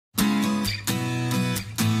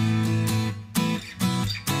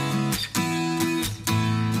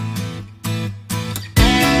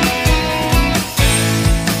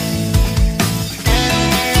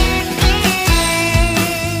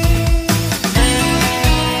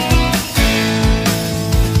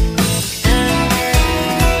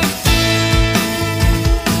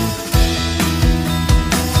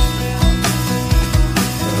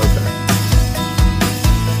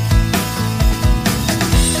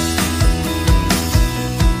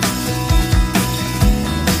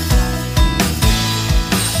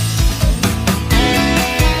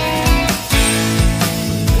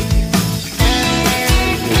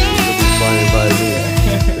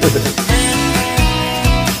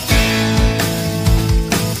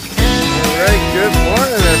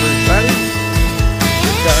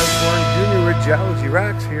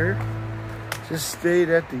Just stayed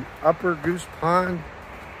at the Upper Goose Pond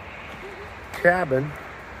cabin,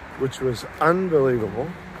 which was unbelievable.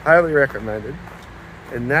 Highly recommended.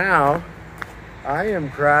 And now I am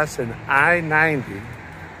crossing I-90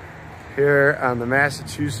 here on the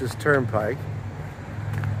Massachusetts Turnpike.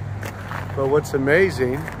 But what's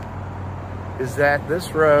amazing is that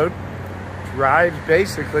this road drives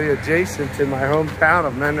basically adjacent to my hometown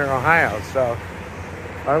of Mender, Ohio. So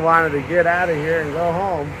if I wanted to get out of here and go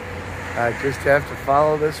home, I just have to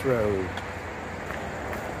follow this road.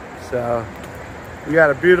 So we got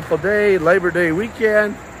a beautiful day, Labor Day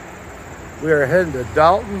weekend. We are heading to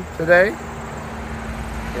Dalton today.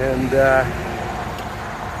 And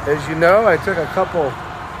as you know, I took a couple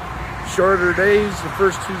shorter days, the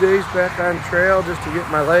first 2 days back on trail just to get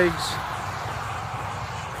my legs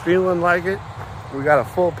feeling like it. We got a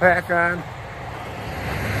full pack on.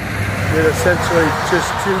 Did essentially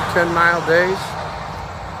just 2 10-mile days.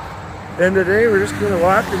 And today we're just gonna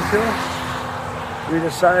walk until we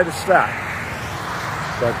decide to stop.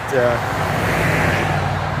 But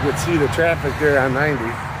you can see the traffic there on 90.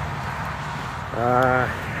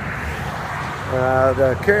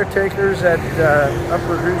 The caretakers at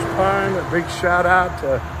Upper Goose Pond, a big shout out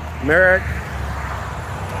to Merrick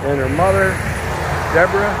and her mother,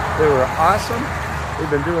 Deborah. They were awesome.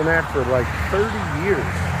 They've been doing that for like 30 years.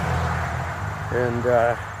 And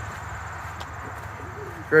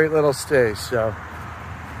great little stay. So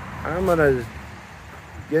I'm gonna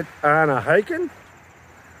get on a hiking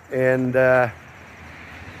and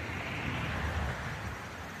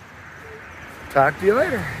talk to you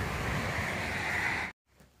later.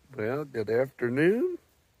 Well, good afternoon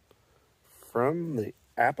from the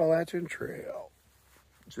Appalachian Trail.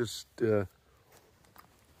 Just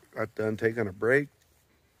got done taking a break,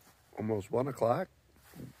 almost 1 o'clock.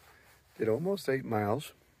 Did almost 8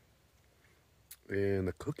 miles. And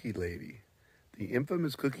the Cookie Lady, the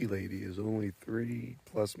infamous Cookie Lady, is only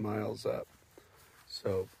 3+ miles up.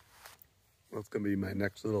 So that's gonna be my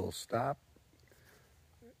next little stop.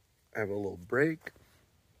 Have a little break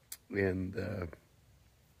and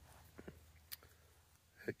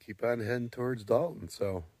keep on heading towards Dalton.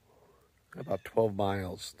 So about 12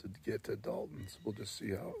 miles to get to Dalton. So we'll just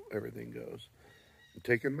see how everything goes. I'm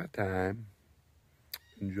taking my time,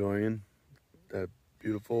 enjoying that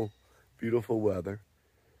beautiful, beautiful weather,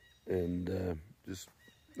 and just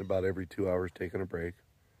about every 2 hours taking a break.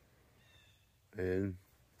 And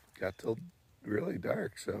got till really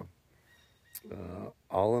dark. So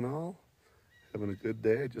all in all, having a good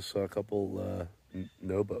day. I just saw a couple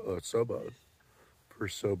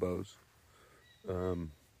sobos.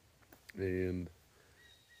 And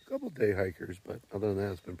a couple day hikers, but other than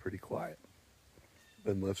that, it's been pretty quiet.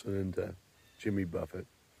 Been listening to Jimmy Buffett.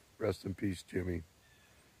 Rest in peace, Jimmy.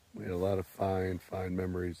 We had a lot of fine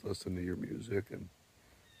memories listening to your music, and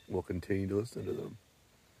we'll continue to listen to them.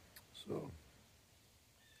 So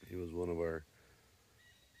he was one of our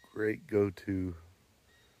great go-to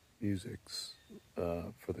musics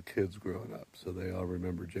for the kids growing up. So they all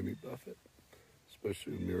remember Jimmy Buffett,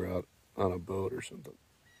 especially when we were out on a boat or something.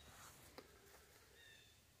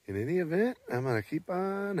 In any event, I'm going to keep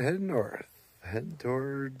on heading north, heading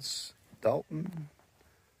towards Dalton,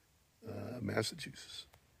 Massachusetts.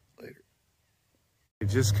 Later.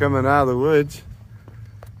 Just coming out of the woods,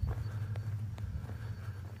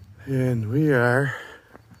 and we are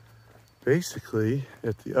basically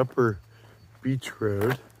at the Upper Beach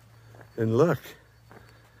Road. And look,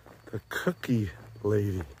 the Cookie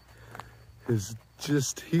Lady is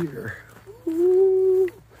just here. Ooh,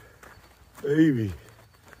 baby.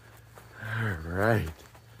 All right.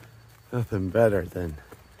 Nothing better than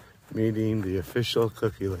meeting the official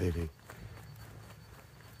Cookie Lady.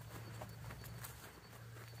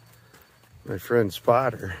 My friend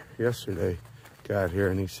Spotter yesterday got here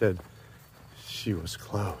and he said she was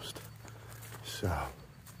closed. So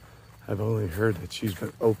I've only heard that she's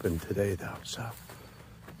been open today though, so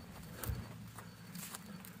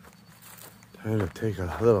time to take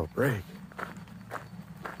a little break.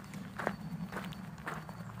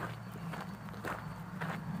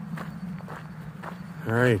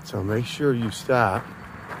 All right, so make sure you stop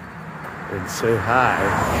and say hi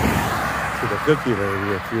to the Cookie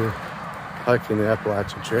Lady if you're hiking the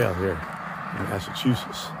Appalachian Trail here in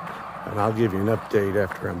Massachusetts. And I'll give you an update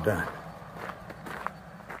after I'm done.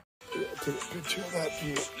 Take a picture of that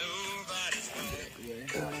view.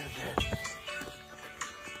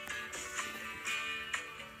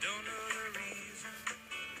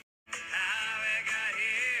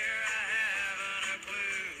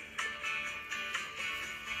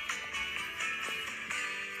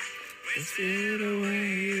 Let's get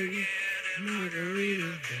away,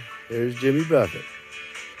 margarita. There's Jimmy Buffett.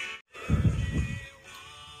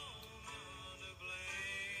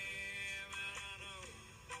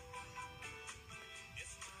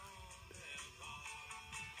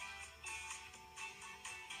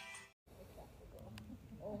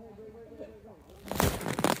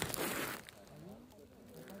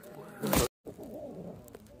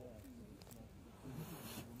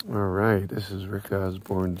 All right, this is Rick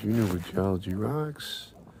Osborne Jr. with Geology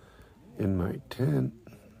Rocks in my tent.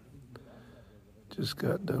 Just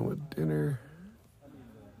got done with dinner.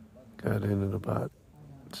 Got in at about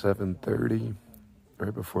 7:30,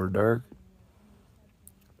 right before dark.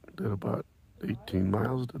 Did about 18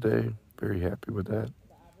 miles today. Very happy with that.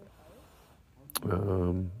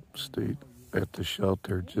 Stayed at the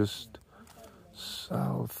shelter just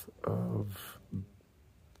south of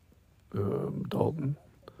Dalton.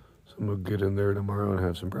 So I'm going to get in there tomorrow and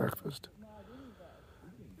have some breakfast.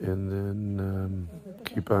 And then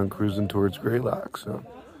keep on cruising towards Greylock. So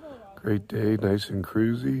great day, nice and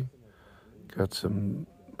cruisy. Got some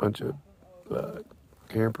bunch of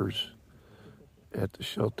campers at the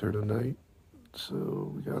shelter tonight.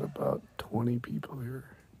 So we got about 20 people here,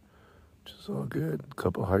 which is all good. A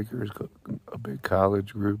couple hikers, a big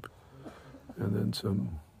college group, and then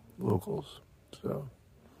some locals. So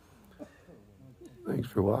thanks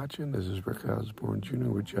for watching. This is Rick Osborne Jr.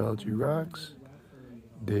 with Geology Rocks.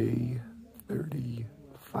 Day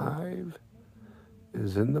 35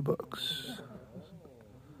 is in the books.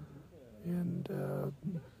 And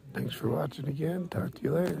thanks for watching again. Talk to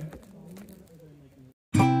you later.